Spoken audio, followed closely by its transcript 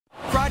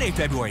Friday,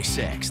 February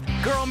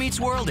 6th, Girl Meets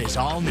World is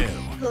all new.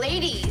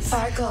 Ladies.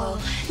 Farkle.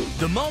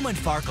 The moment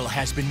Farkle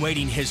has been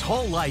waiting his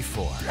whole life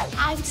for.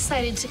 I've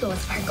decided to go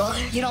with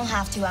Farkle. You don't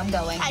have to, I'm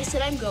going. I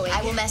said I'm going.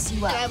 I will mess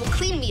you up. And I will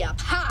clean me up.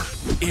 Ha!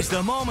 Is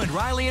the moment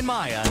Riley and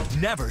Maya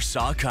never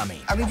saw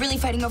coming. Are we really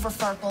fighting over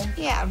Farkle?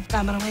 Yeah,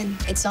 I'm gonna win.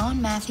 It's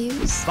on,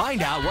 Matthews.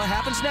 Find out what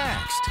happens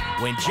next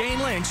when Jane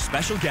Lynch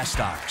special guest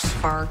stars.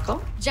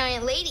 Farkle.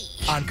 Giant lady.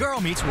 On Girl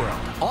Meets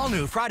World. All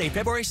new Friday,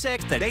 February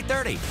 6th at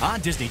 8:30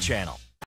 on Disney Channel.